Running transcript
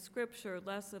scripture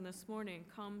lesson this morning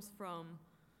comes from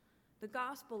the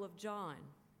Gospel of John.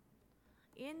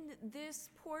 In this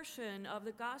portion of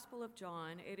the Gospel of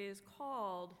John, it is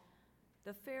called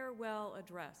the farewell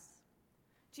address.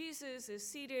 Jesus is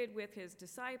seated with his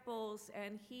disciples,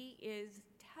 and he is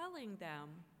telling them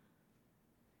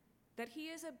that he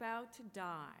is about to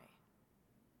die.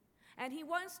 And he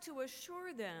wants to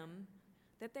assure them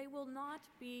that they will not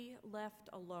be left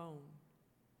alone.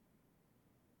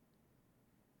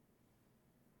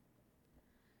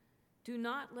 Do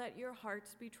not let your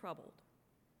hearts be troubled.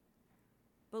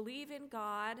 Believe in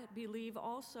God, believe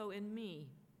also in me.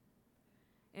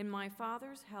 In my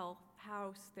Father's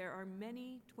house there are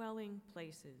many dwelling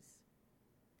places.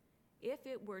 If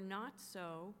it were not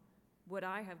so, would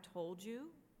I have told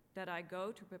you that I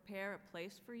go to prepare a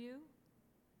place for you?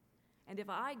 And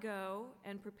if I go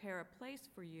and prepare a place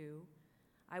for you,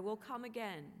 I will come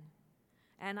again,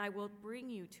 and I will bring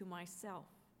you to myself,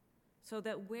 so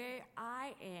that where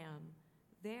I am,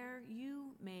 there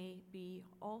you may be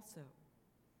also.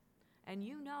 And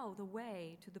you know the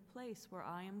way to the place where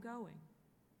I am going.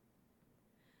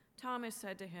 Thomas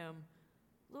said to him,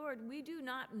 Lord, we do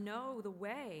not know the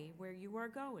way where you are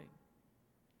going.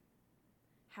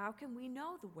 How can we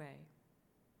know the way?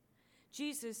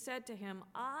 Jesus said to him,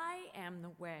 I am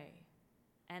the way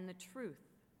and the truth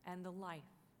and the life.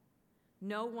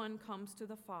 No one comes to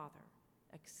the Father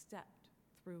except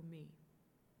through me.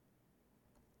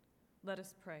 Let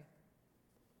us pray.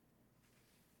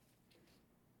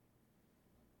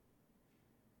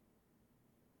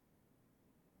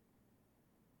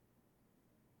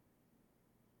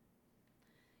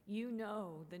 You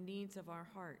know the needs of our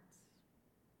hearts.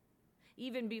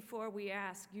 Even before we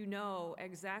ask, you know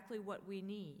exactly what we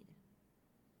need.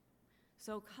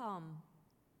 So come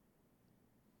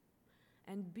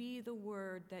and be the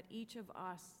word that each of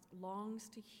us longs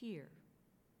to hear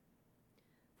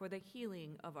for the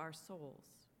healing of our souls.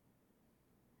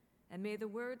 And may the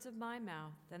words of my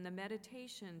mouth and the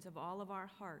meditations of all of our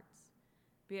hearts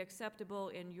be acceptable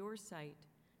in your sight,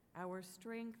 our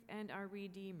strength and our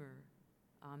Redeemer.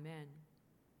 Amen.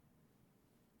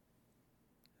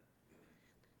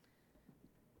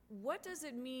 What does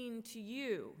it mean to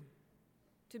you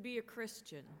to be a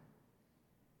Christian?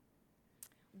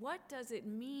 What does it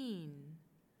mean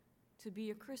to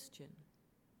be a Christian?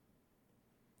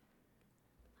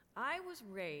 I was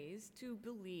raised to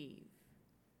believe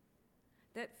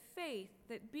that faith,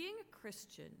 that being a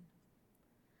Christian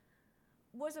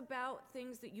was about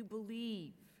things that you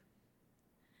believe.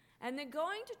 And that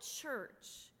going to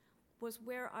church was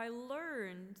where I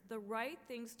learned the right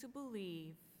things to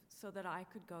believe so that I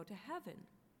could go to heaven.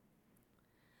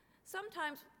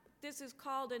 Sometimes this is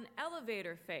called an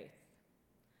elevator faith,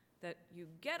 that you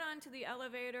get onto the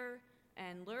elevator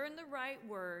and learn the right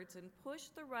words and push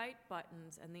the right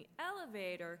buttons, and the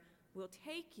elevator will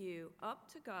take you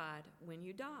up to God when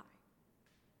you die.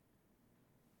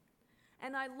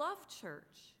 And I love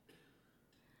church,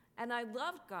 and I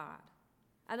love God,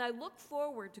 and I look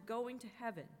forward to going to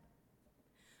heaven.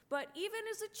 But even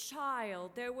as a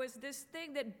child, there was this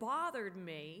thing that bothered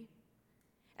me,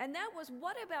 and that was,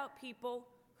 what about people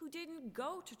who didn't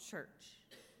go to church?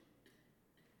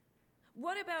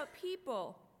 What about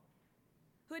people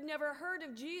who had never heard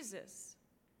of Jesus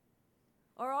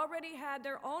or already had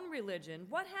their own religion?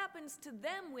 What happens to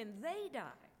them when they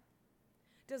die?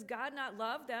 Does God not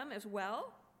love them as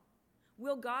well?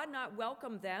 Will God not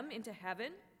welcome them into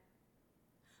heaven?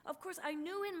 Of course, I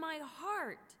knew in my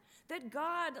heart that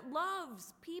God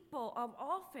loves people of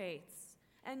all faiths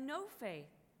and no faith.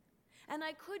 And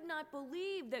I could not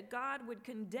believe that God would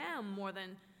condemn more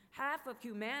than half of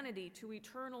humanity to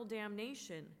eternal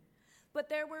damnation. But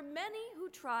there were many who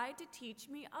tried to teach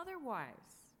me otherwise.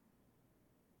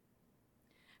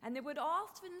 And they would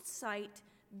often cite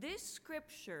this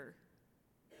scripture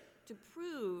to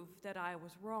prove that I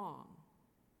was wrong.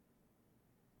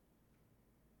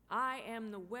 I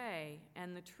am the way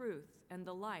and the truth and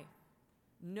the life.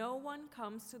 No one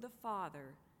comes to the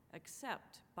Father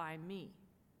except by me.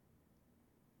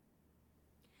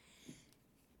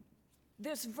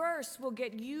 This verse will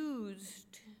get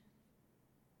used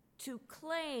to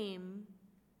claim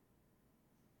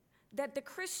that the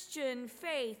Christian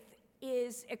faith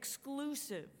is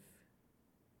exclusive,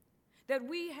 that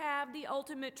we have the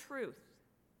ultimate truth.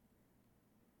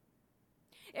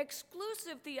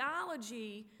 Exclusive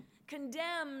theology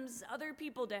condemns other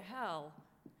people to hell,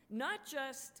 not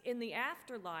just in the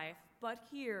afterlife, but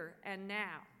here and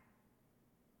now.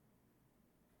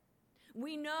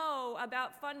 We know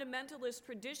about fundamentalist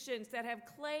traditions that have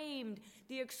claimed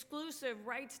the exclusive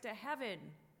rights to heaven.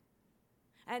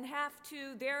 and have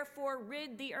to therefore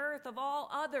rid the earth of all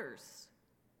others.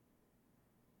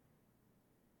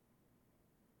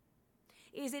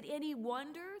 Is it any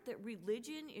wonder that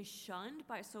religion is shunned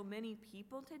by so many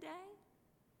people today?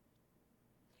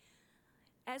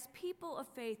 As people of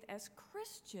faith, as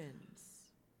Christians,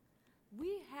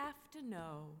 we have to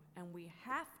know and we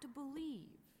have to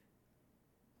believe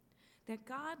that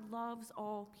God loves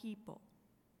all people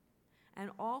and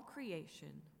all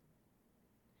creation,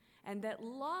 and that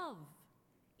love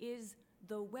is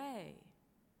the way,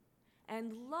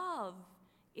 and love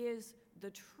is the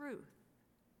truth,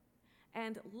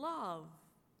 and love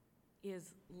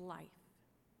is life.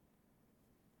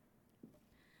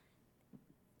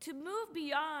 To move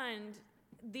beyond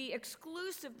the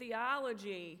exclusive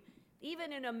theology,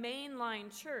 even in a mainline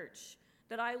church,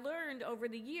 that I learned over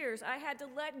the years, I had to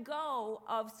let go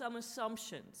of some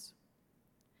assumptions.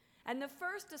 And the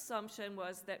first assumption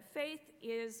was that faith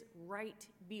is right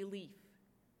belief,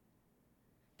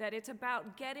 that it's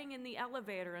about getting in the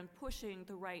elevator and pushing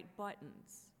the right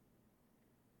buttons.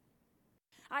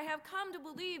 I have come to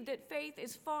believe that faith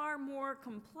is far more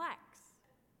complex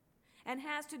and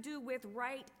has to do with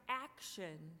right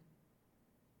action,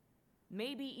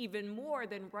 maybe even more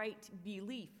than right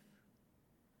belief.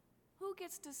 Who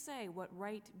gets to say what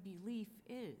right belief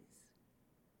is?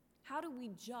 How do we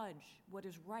judge what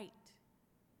is right?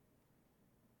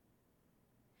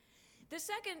 The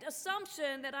second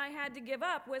assumption that I had to give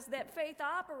up was that faith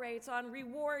operates on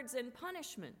rewards and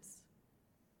punishments.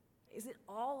 Is it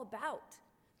all about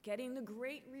getting the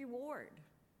great reward?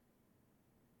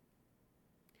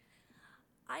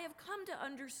 I have come to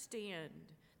understand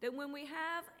that when we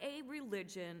have a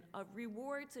religion of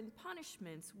rewards and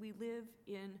punishments, we live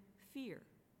in fear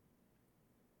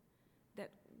that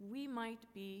we might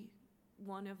be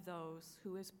one of those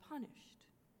who is punished.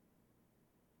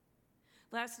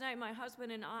 Last night, my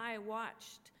husband and I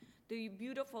watched the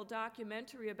beautiful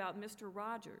documentary about Mr.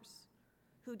 Rogers,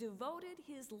 who devoted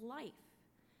his life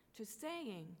to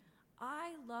saying,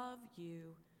 "I love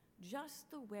you just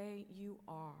the way you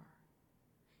are."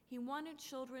 He wanted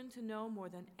children to know more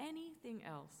than anything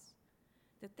else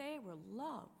that they were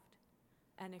loved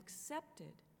and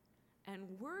accepted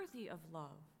and worthy of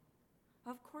love.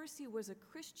 Of course, he was a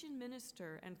Christian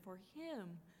minister, and for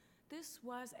him, this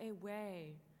was a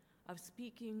way of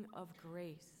speaking of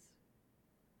grace,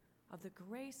 of the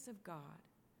grace of God.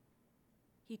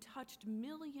 He touched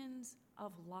millions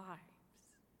of lives.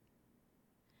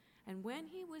 And when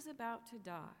he was about to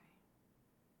die,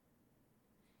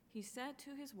 he said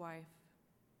to his wife,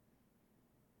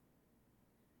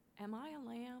 "Am I a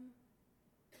lamb?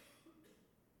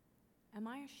 Am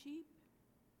I a sheep?"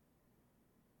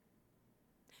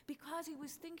 Because he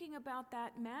was thinking about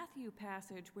that Matthew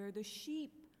passage where the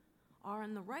sheep are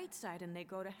on the right side and they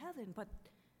go to heaven, but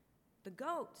the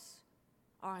goats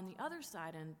are on the other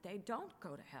side and they don't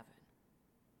go to heaven.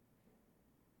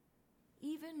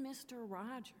 Even Mr.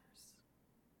 Rogers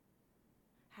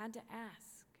had to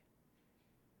ask,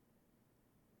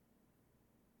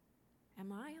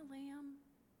 "Am I a lamb?"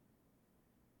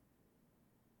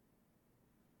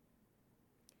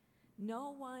 No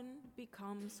one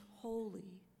becomes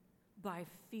holy by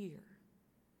fear.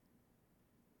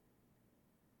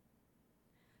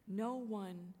 No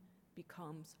one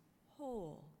becomes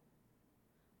whole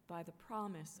by the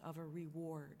promise of a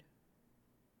reward.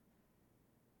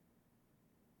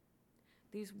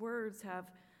 These words have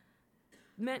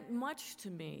meant much to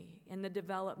me in the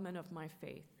development of my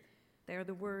faith. They are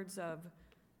the words of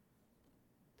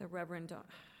the Reverend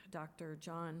Dr.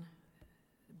 John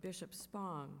Bishop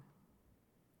Spong.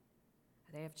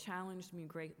 They have challenged me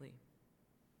greatly.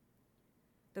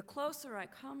 The closer I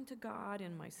come to God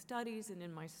in my studies and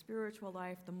in my spiritual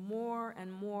life, the more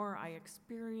and more I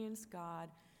experience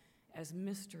God as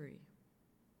mystery.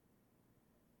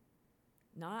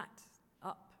 Not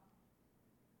up,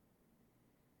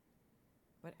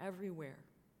 but everywhere.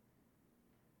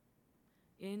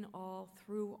 In all,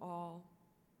 through all.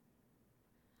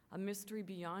 A mystery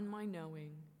beyond my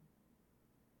knowing,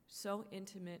 so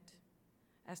intimate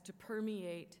as to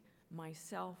permeate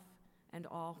myself and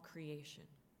all creation.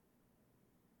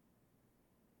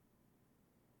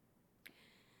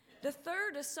 The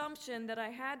third assumption that I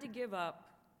had to give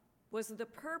up was that the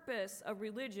purpose of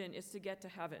religion is to get to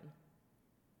heaven,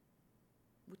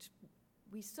 which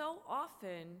we so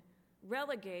often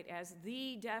relegate as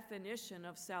the definition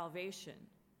of salvation.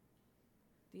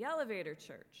 The elevator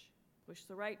church, push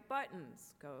the right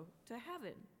buttons, go to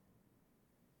heaven.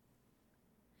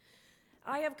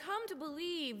 I have come to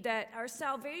believe that our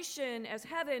salvation as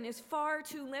heaven is far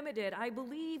too limited. I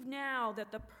believe now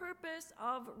that the purpose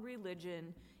of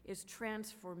religion is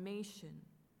transformation.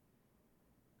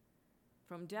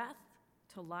 From death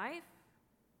to life,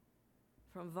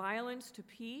 from violence to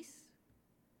peace,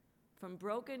 from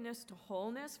brokenness to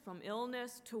wholeness, from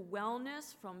illness to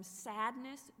wellness, from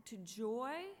sadness to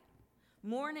joy,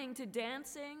 mourning to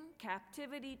dancing,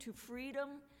 captivity to freedom,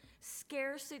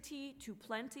 scarcity to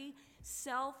plenty,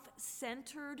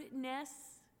 self-centeredness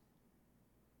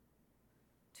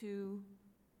to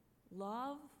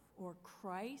love or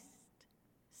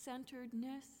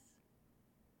Christ-centeredness.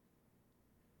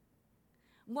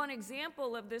 One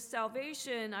example of this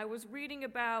salvation I was reading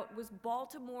about was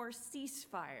Baltimore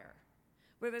ceasefire,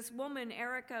 where this woman,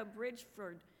 Erica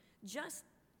Bridgeford, just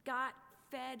got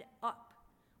fed up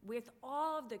with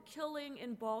all of the killing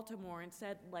in Baltimore and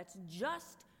said, let's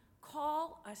just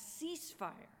call a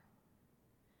ceasefire.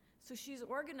 So she's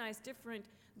organized different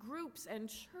groups and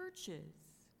churches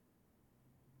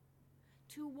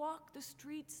to walk the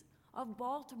streets of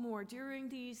Baltimore during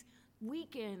these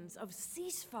weekends of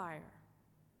ceasefire.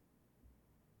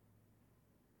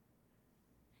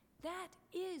 That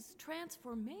is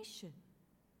transformation.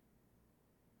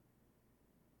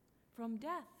 From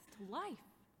death to life.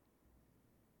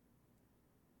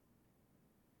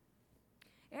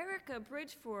 Erica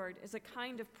Bridgeford is a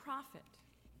kind of prophet,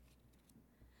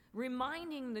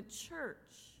 reminding the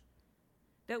church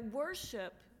that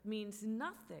worship means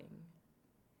nothing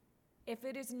if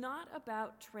it is not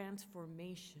about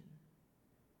transformation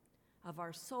of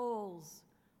our souls,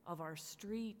 of our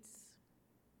streets.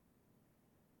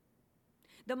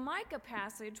 The Micah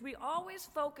passage, we always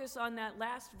focus on that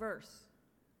last verse.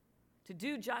 To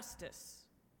do justice,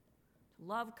 to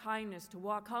love kindness, to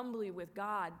walk humbly with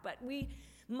God. But we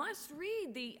must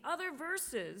read the other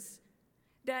verses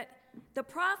that the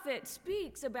prophet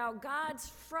speaks about God's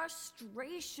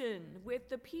frustration with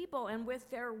the people and with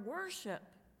their worship.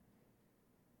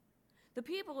 The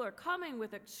people are coming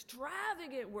with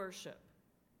extravagant worship.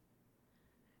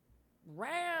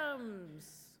 Rams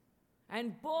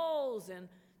and bulls and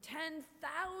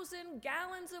 10,000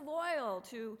 gallons of oil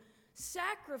to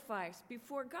sacrifice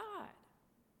before God.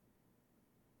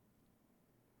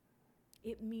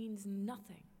 It means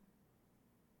nothing.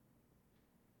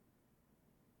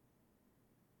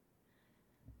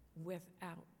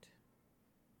 Without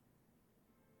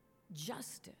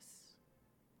justice,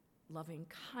 loving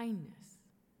kindness,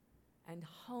 and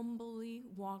humbly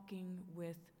walking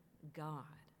with God.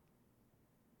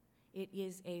 It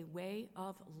is a way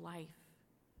of life,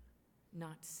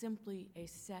 not simply a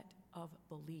set of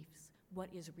beliefs, what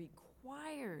is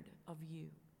required of you.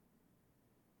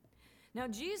 Now,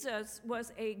 Jesus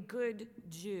was a good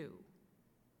Jew.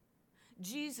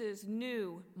 Jesus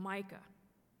knew Micah.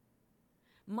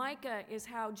 Micah is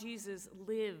how Jesus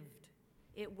lived.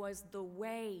 It was the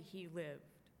way he lived.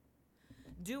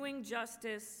 Doing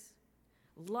justice,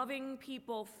 loving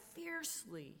people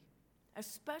fiercely,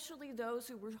 especially those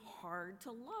who were hard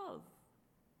to love.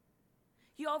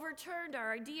 He overturned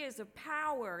our ideas of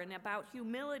power and about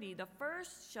humility. The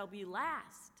first shall be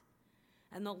last,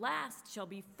 and the last shall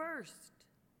be first.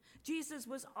 Jesus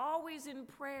was always in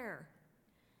prayer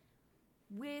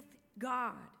with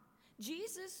God.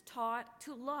 Jesus taught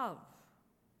to love,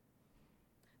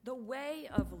 the way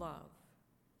of love.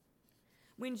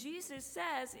 When Jesus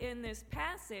says in this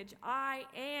passage, I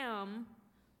am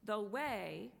the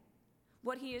way,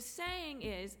 what he is saying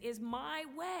is my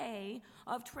way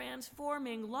of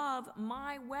transforming love,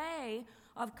 my way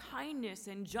of kindness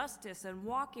and justice and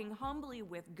walking humbly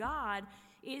with God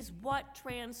is what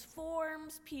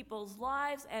transforms people's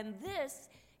lives, and this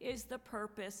is the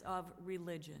purpose of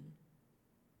religion.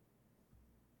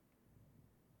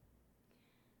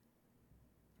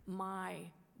 My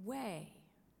way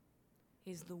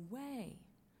is the way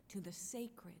to the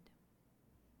sacred.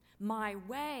 My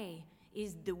way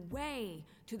is the way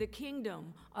to the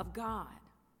kingdom of God.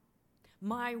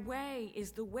 My way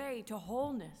is the way to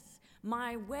wholeness.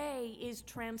 My way is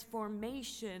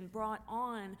transformation brought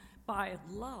on by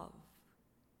love.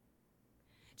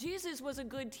 Jesus was a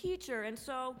good teacher, and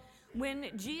so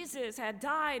when Jesus had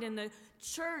died and the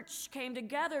church came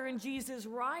together in Jesus'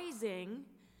 rising,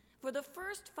 for the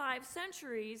first 5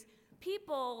 centuries,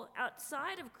 people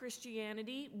outside of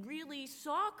Christianity really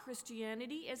saw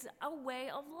Christianity as a way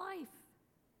of life,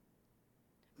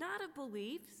 not of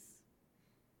beliefs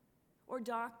or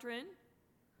doctrine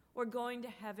or going to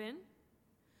heaven.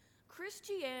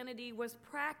 Christianity was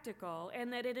practical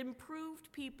and that it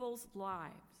improved people's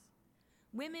lives.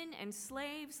 Women and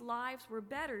slaves' lives were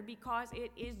better because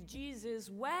it is Jesus'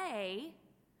 way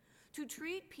to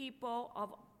treat people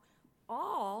of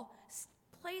all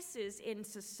places in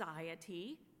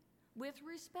society with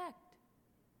respect.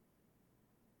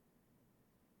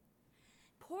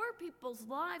 Poor people's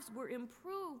lives were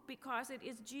improved because it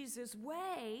is Jesus'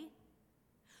 way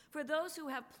for those who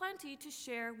have plenty to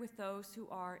share with those who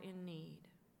are in need.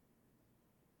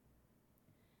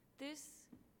 This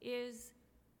is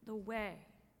the way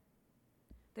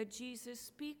that Jesus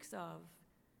speaks of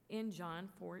in John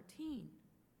 14.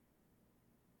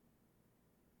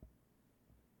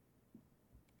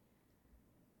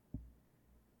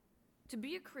 To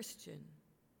be a Christian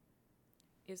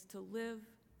is to live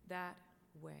that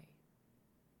way.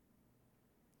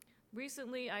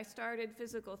 Recently, I started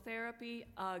physical therapy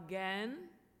again.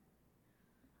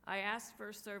 I asked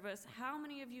first service, how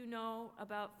many of you know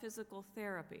about physical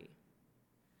therapy?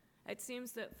 It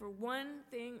seems that for one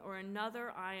thing or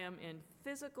another, I am in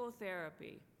physical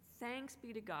therapy. Thanks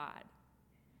be to God.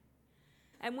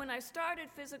 And when I started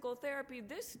physical therapy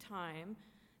this time,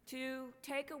 to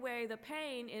take away the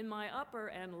pain in my upper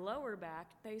and lower back,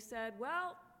 they said,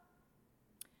 well,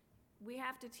 we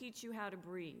have to teach you how to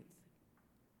breathe.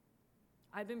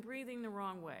 I've been breathing the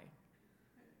wrong way.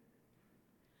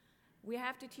 We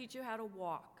have to teach you how to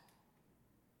walk.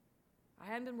 I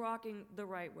hadn't been walking the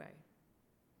right way.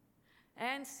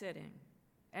 And sitting,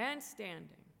 and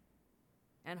standing,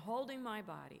 and holding my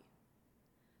body.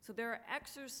 So there are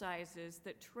exercises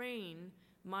that train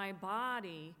my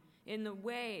body in the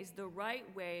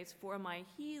right ways for my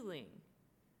healing.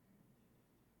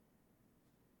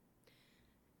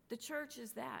 The church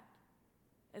is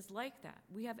like that.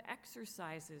 We have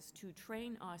exercises to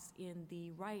train us in the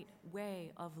right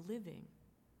way of living.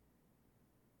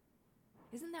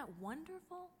 Isn't that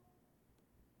wonderful?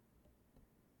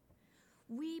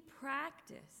 We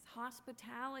practice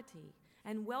hospitality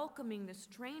and welcoming the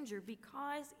stranger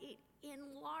because it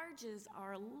enlarges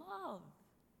our love.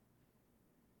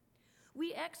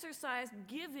 We exercise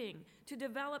giving to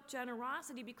develop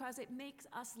generosity because it makes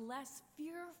us less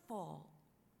fearful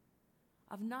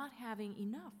of not having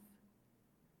enough.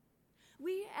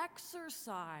 We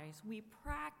exercise, we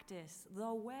practice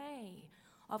the way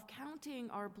of counting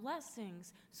our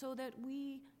blessings so that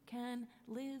we can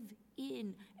live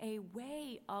in a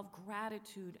way of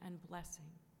gratitude and blessing.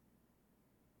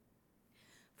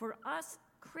 For us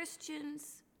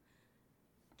Christians,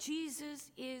 Jesus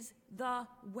is the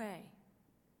way,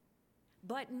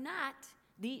 but not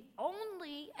the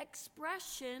only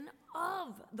expression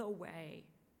of the way,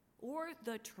 or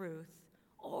the truth,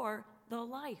 or the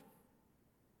life.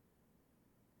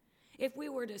 If we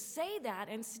were to say that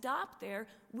and stop there,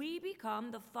 we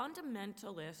become the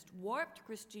fundamentalist, warped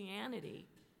Christianity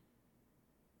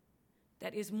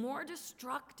that is more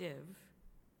destructive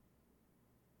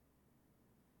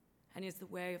and is the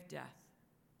way of death,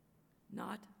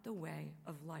 not the way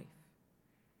of life.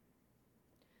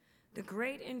 The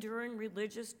great enduring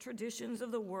religious traditions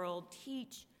of the world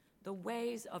teach the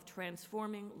ways of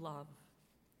transforming love.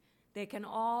 They can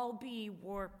all be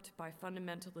warped by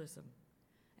fundamentalism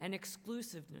and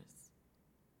exclusiveness.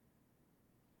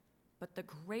 But the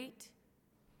great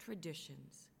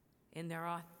traditions, in their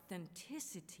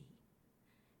authenticity,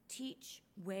 teach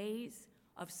ways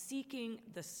of seeking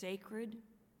the sacred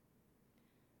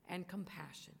and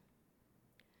compassion.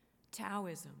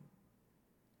 Taoism.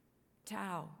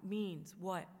 Tao means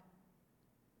what?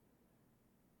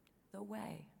 The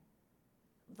way.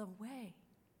 The way.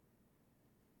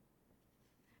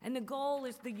 And the goal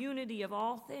is the unity of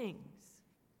all things.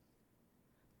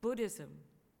 Buddhism.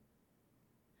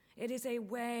 It is a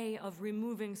way of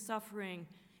removing suffering,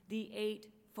 the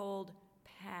Eightfold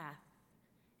Path,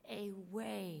 a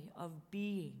way of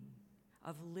being,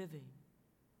 of living.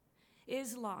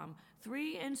 Islam,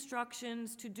 3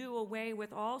 instructions to do away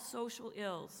with all social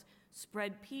ills: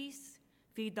 spread peace,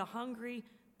 feed the hungry,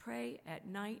 pray at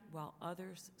night while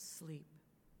others sleep.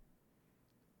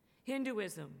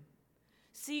 Hinduism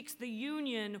seeks the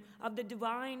union of the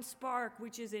divine spark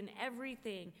which is in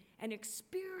everything and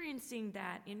experiencing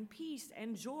that in peace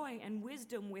and joy and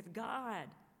wisdom with God.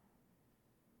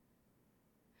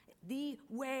 The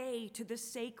way to the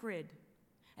sacred.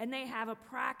 And they have a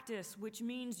practice which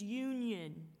means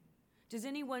union. Does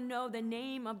anyone know the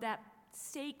name of that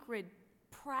sacred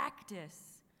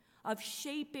practice of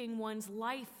shaping one's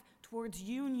life towards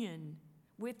union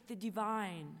with the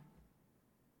divine?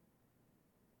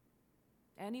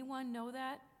 Anyone know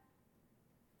that?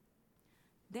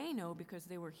 They know because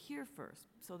they were here first,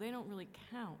 so they don't really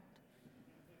count.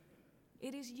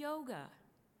 It is yoga.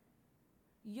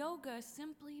 Yoga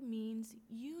simply means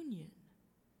union.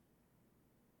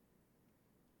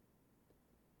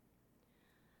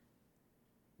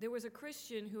 There was a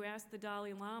Christian who asked the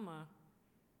Dalai Lama,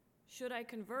 should I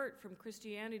convert from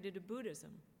Christianity to Buddhism?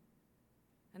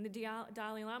 And the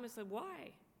Dalai Lama said,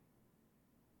 why?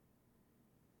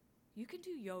 You can do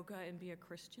yoga and be a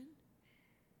Christian.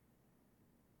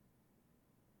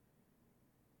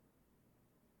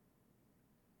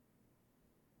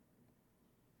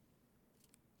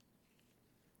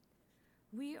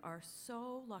 We are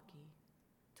so lucky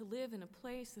to live in a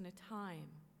place and a time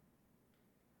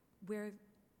where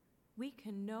we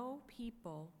can know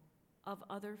people of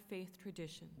other faith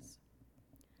traditions,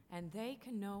 and they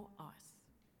can know us.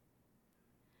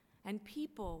 And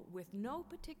people with no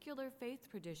particular faith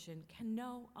tradition can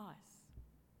know us.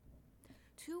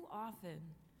 Too often,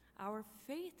 our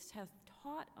faiths have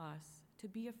taught us to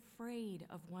be afraid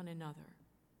of one another.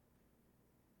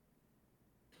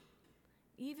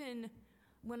 Even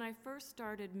when I first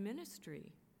started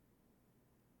ministry,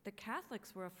 the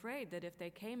Catholics were afraid that if they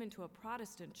came into a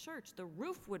Protestant church, the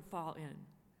roof would fall in.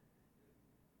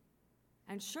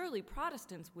 And surely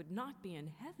Protestants would not be in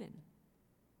heaven.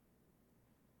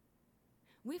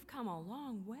 We've come a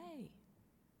long way.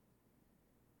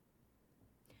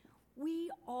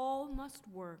 We all must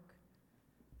work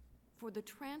for the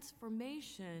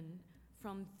transformation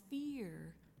from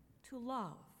fear to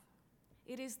love.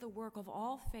 It is the work of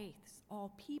all faiths,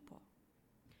 all people.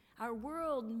 Our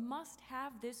world must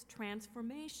have this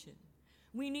transformation.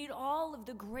 We need all of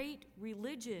the great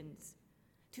religions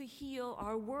to heal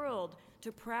our world,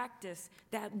 to practice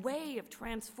that way of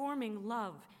transforming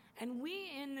love. And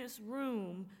we in this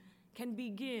room can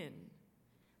begin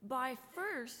by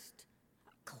first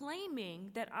claiming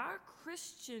that our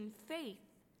Christian faith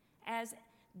as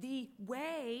the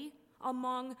way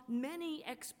among many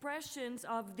expressions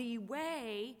of the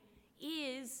way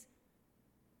is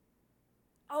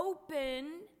open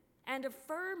and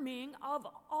affirming of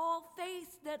all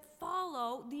faiths that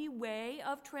follow the way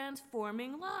of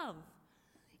transforming love.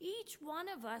 Each one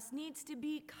of us needs to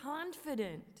be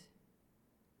confident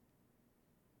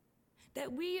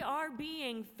that we are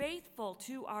being faithful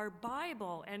to our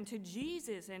Bible and to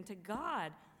Jesus and to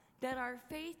God, that our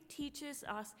faith teaches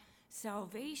us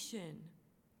salvation,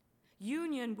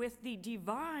 union with the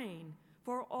divine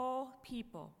for all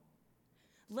people.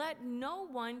 Let no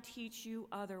one teach you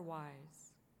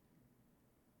otherwise.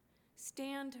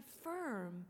 Stand firm